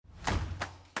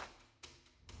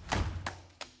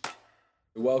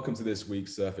Welcome to this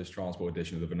week's Surface Transport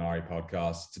edition of the Venari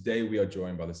podcast. Today we are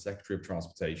joined by the Secretary of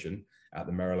Transportation at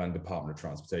the Maryland Department of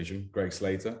Transportation, Greg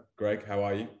Slater. Greg, how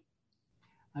are you?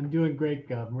 I'm doing great,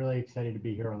 Gov. I'm really excited to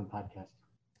be here on the podcast.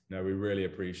 No, we really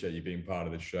appreciate you being part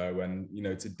of the show. And,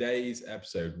 today's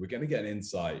episode, we're going to get an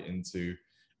insight into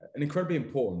an incredibly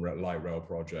important light rail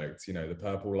project, the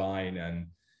Purple Line, and,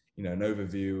 an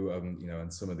overview of,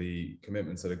 and some of the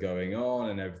commitments that are going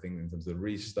on and everything in terms of the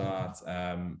restart,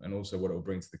 and also what it will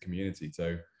bring to the community.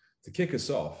 So to kick us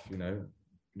off,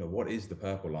 what is the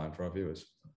Purple Line for our viewers?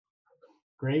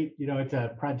 Great. It's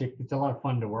a project, it's a lot of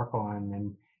fun to work on.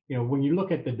 And, when you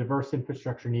look at the diverse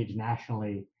infrastructure needs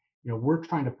nationally, we're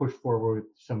trying to push forward with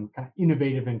some kind of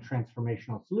innovative and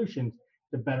transformational solutions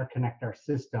to better connect our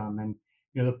system. And,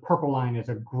 the Purple Line is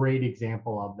a great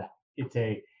example of that. It's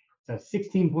a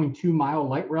 16.2 mile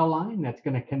light rail line that's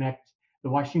going to connect the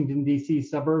Washington, D.C.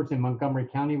 suburbs in Montgomery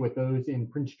County with those in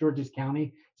Prince George's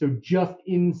County. So just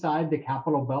inside the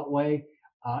Capital Beltway.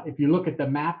 If you look at the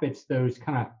map, it's those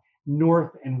kind of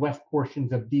north and west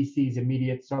portions of DC's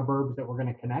immediate suburbs that we're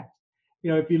going to connect.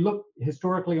 If you look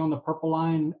historically on the Purple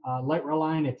Line, light rail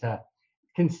line, it's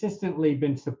consistently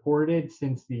been supported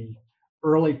since the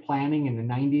early planning in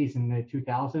the 90s and the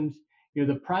 2000s.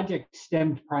 The project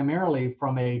stemmed primarily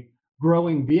from a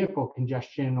growing vehicle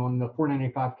congestion on the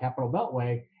 495 Capital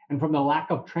Beltway and from the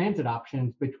lack of transit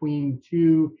options between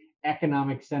two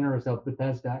economic centers of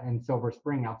Bethesda and Silver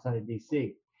Spring outside of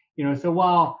DC. So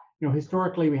while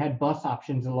historically we had bus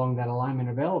options along that alignment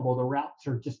available, the routes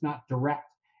are just not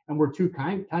direct and were too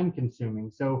time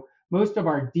consuming. So most of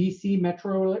our DC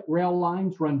metro rail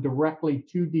lines run directly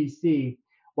to DC,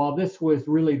 while this was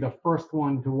really the first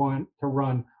one to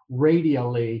run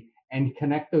radially and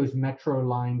connect those metro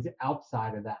lines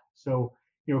outside of that. So,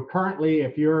 currently,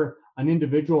 if you're an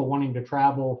individual wanting to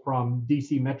travel from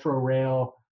DC Metro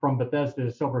Rail from Bethesda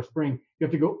to Silver Spring, you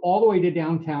have to go all the way to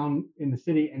downtown in the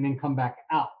city and then come back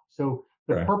out. So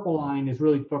the Right. Purple Line is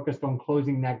really focused on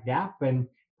closing that gap and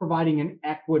providing an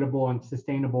equitable and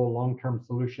sustainable long-term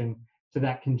solution to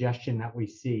that congestion that we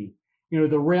see.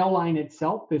 The rail line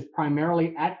itself is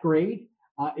primarily at grade.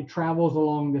 It travels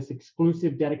along this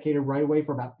exclusive dedicated right-of-way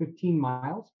for about 15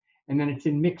 miles, and then it's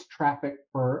in mixed traffic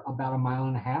for about a mile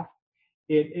and a half.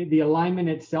 The alignment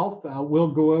itself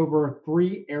will go over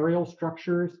 3 aerial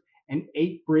structures and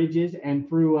 8 bridges and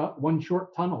through one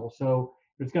short tunnel. So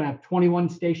it's going to have 21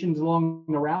 stations along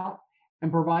the route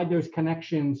and provide those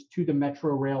connections to the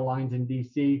metro rail lines in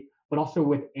DC, but also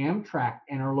with Amtrak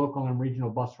and our local and regional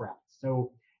bus routes.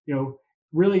 So,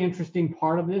 really interesting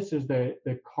part of this is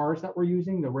the cars that we're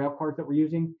using, the rail cars that we're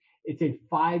using. It's a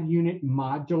 5-unit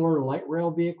modular light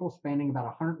rail vehicle spanning about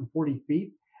 140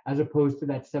 feet, as opposed to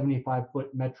that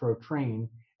 75-foot metro train.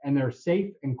 And they're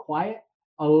safe and quiet,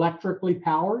 electrically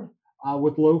powered,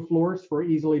 with low floors for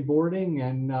easily boarding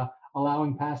and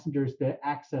allowing passengers to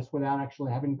access without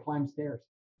actually having to climb stairs.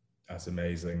 That's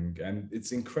amazing. And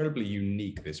it's incredibly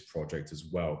unique, this project as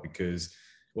well, because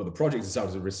the project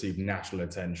itself has received national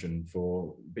attention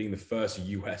for being the first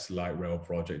US light rail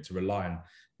project to rely on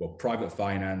private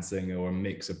financing or a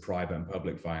mix of private and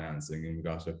public financing in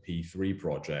regards to a P3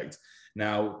 project.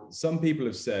 Now, some people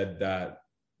have said that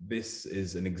this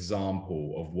is an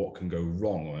example of what can go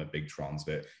wrong on a big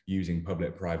transit using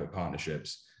public-private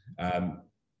partnerships.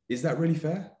 Is that really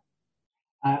fair?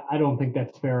 I don't think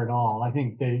that's fair at all. I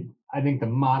think the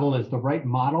model is the right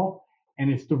model, and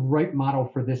it's the right model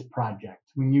for this project.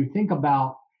 When you think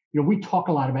about, we talk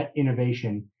a lot about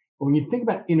innovation, but when you think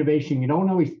about innovation, you don't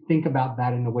always think about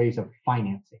that in the ways of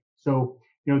financing. So,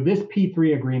 this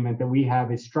P3 agreement that we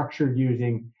have is structured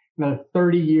using a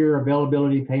 30-year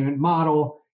availability payment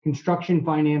model, construction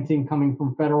financing coming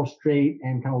from federal, state,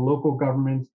 and kind of local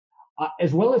governments,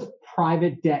 as well as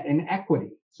private debt and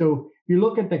equity. So if you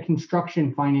look at the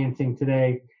construction financing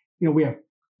today, we have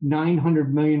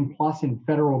 900 million plus in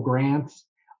federal grants,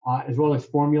 as well as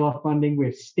formula funding. We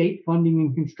have state funding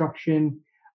in construction.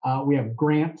 We have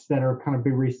grants that are kind of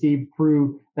being received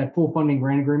through that full funding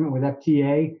grant agreement with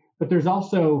FTA. But there's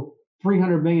also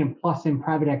 300 million plus in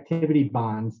private activity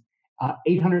bonds,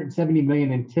 870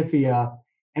 million in TIFIA,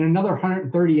 and another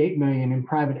 138 million in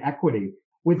private equity.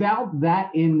 Without that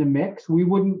in the mix, we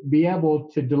wouldn't be able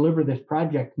to deliver this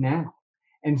project now.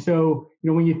 And so,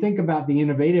 when you think about the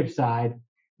innovative side,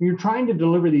 when you're trying to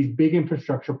deliver these big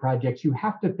infrastructure projects, you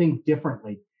have to think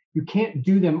differently. You can't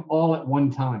do them all at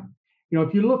one time.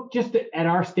 If you look just at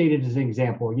our state as an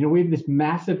example, we have this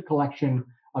massive collection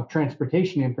of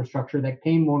transportation infrastructure that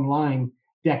came online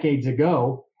decades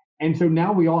ago. And so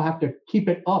now we all have to keep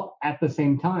it up at the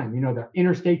same time. The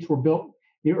interstates were built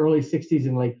in the early 60s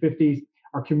and late 50s.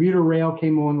 Our commuter rail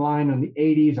came online in the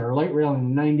 80s, our light rail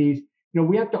in the 90s.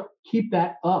 We have to keep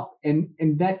that up, and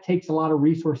that takes a lot of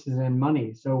resources and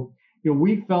money. So,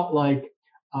 we felt like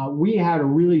we had a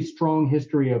really strong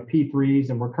history of P3s,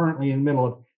 and we're currently in the middle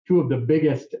of two of the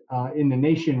biggest in the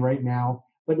nation right now.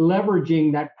 But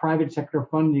leveraging that private sector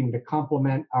funding to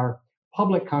complement our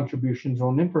public contributions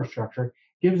on infrastructure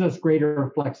gives us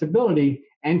greater flexibility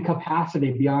and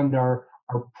capacity beyond our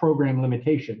program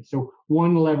limitations. So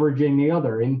one leveraging the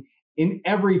other. In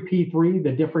every P3,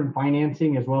 the different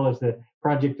financing as well as the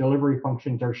project delivery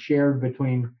functions are shared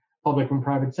between public and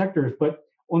private sectors. But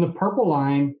on the purple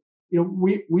line,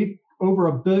 we've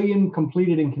over $1 billion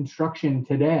completed in construction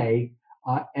today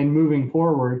and moving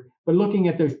forward. But looking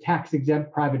at those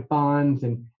tax-exempt private bonds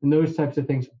and those types of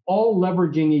things, all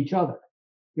leveraging each other.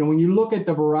 When you look at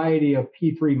the variety of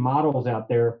P3 models out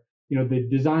there, the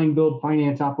design, build,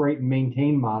 finance, operate, and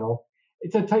maintain model,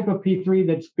 it's a type of P3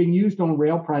 that's been used on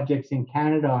rail projects in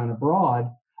Canada and abroad,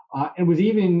 and was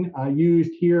even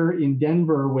used here in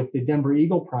Denver with the Denver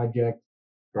Eagle project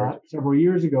several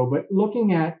years ago. But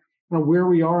looking at where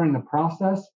we are in the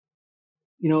process,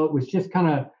 it was just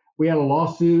we had a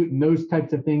lawsuit and those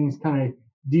types of things kind of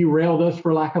derailed us,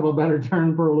 for lack of a better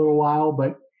term, for a little while.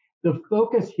 But the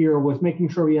focus here was making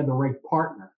sure we had the right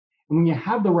partner. And when you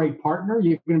have the right partner,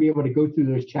 you're going to be able to go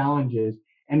through those challenges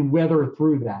and weather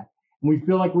through that. And we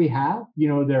feel like we have.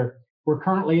 We're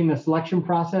currently in the selection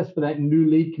process for that new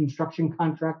lead construction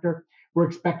contractor. We're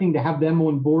expecting to have them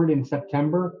on board in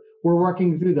September. We're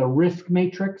working through the risk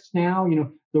matrix now.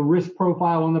 The risk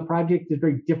profile on the project is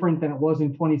very different than it was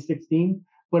in 2016.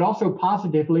 But also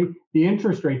positively, the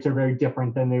interest rates are very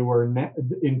different than they were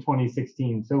in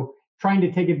 2016. So trying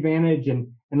to take advantage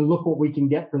and look what we can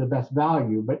get for the best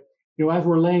value. But as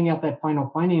we're laying out that final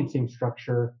financing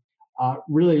structure,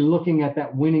 really looking at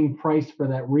that winning price for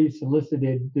that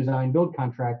resolicited design build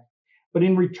contract. But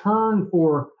in return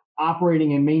for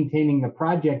operating and maintaining the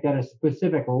project at a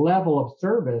specific level of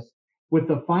service with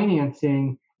the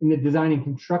financing in the design and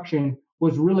construction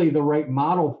was really the right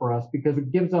model for us, because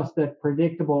it gives us that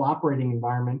predictable operating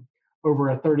environment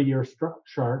over a 30-year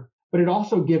structure, but it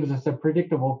also gives us a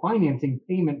predictable financing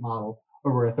payment model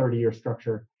over a 30-year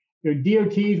structure.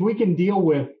 DOTs, we can deal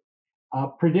with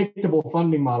predictable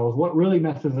funding models. What really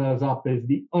messes us up is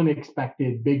the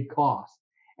unexpected big costs.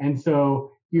 And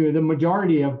so the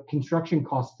majority of construction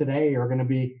costs today are going to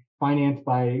be financed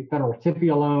by federal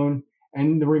TIFIA loan,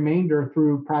 and the remainder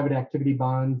through private activity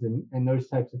bonds and those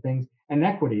types of things, and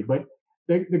equity. But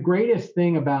the greatest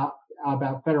thing about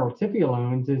federal TIFIA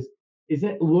loans is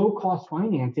that low cost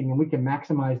financing, and we can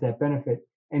maximize that benefit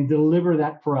and deliver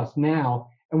that for us now.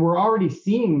 And we're already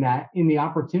seeing that in the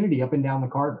opportunity up and down the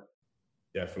corridor.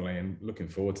 Definitely, and looking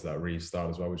forward to that restart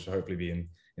as well, which will hopefully be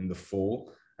in the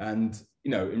fall. And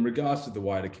in regards to the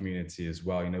wider community as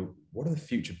well, what are the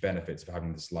future benefits of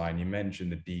having this line? You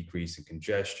mentioned the decrease in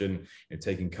congestion,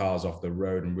 taking cars off the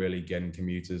road and really getting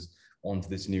commuters onto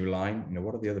this new line.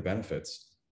 What are the other benefits?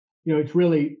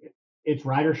 It's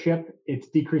ridership, it's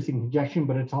decreasing congestion,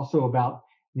 but it's also about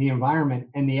the environment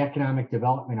and the economic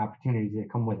development opportunities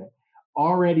that come with it.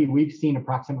 Already, we've seen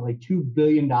approximately $2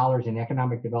 billion in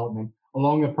economic development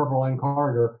along the Purple Line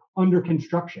corridor under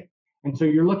construction. And so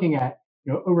you're looking at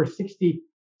over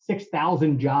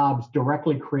 66,000 jobs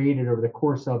directly created over the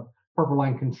course of Purple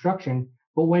Line construction.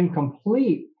 But when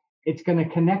complete, it's going to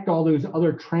connect all those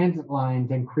other transit lines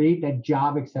and create that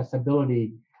job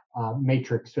accessibility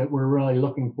matrix that we're really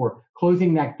looking for,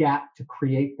 closing that gap to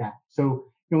create that. So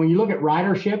when you look at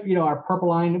ridership, our Purple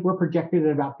Line, we're projected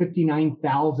at about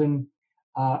 59,000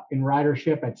 in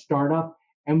ridership at startup,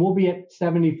 and we'll be at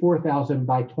 74,000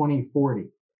 by 2040.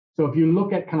 So if you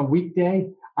look at kind of weekday,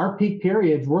 our peak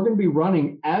periods, we're going to be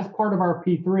running as part of our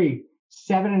P3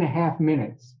 7.5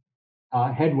 minutes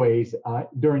headways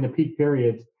during the peak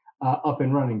periods up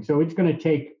and running. So it's going to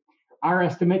take our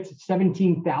estimates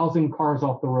 17,000 cars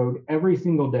off the road every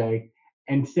single day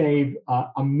and save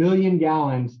 1 million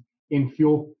gallons in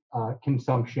fuel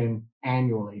consumption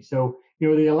annually. So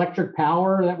the electric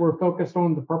power that we're focused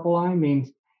on the Purple Line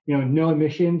means no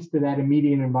emissions to that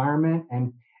immediate environment,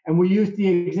 and we used the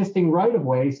existing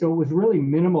right-of-way, so it was really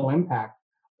minimal impact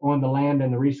on the land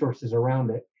and the resources around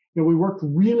it. We worked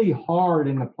really hard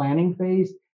in the planning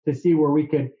phase to see where we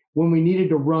could, when we needed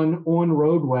to run on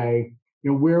roadway,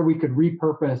 where we could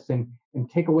repurpose and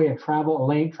take away a travel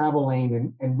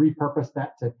lane and repurpose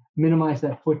that to minimize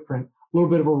that footprint. A little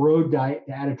bit of a road diet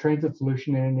to add a transit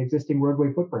solution in an existing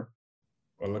roadway footprint.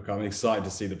 Well, look, I'm excited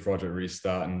to see the project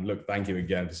restart. And look, thank you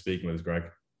again for speaking with us, Greg.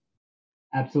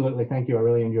 Absolutely. Thank you. I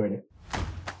really enjoyed it.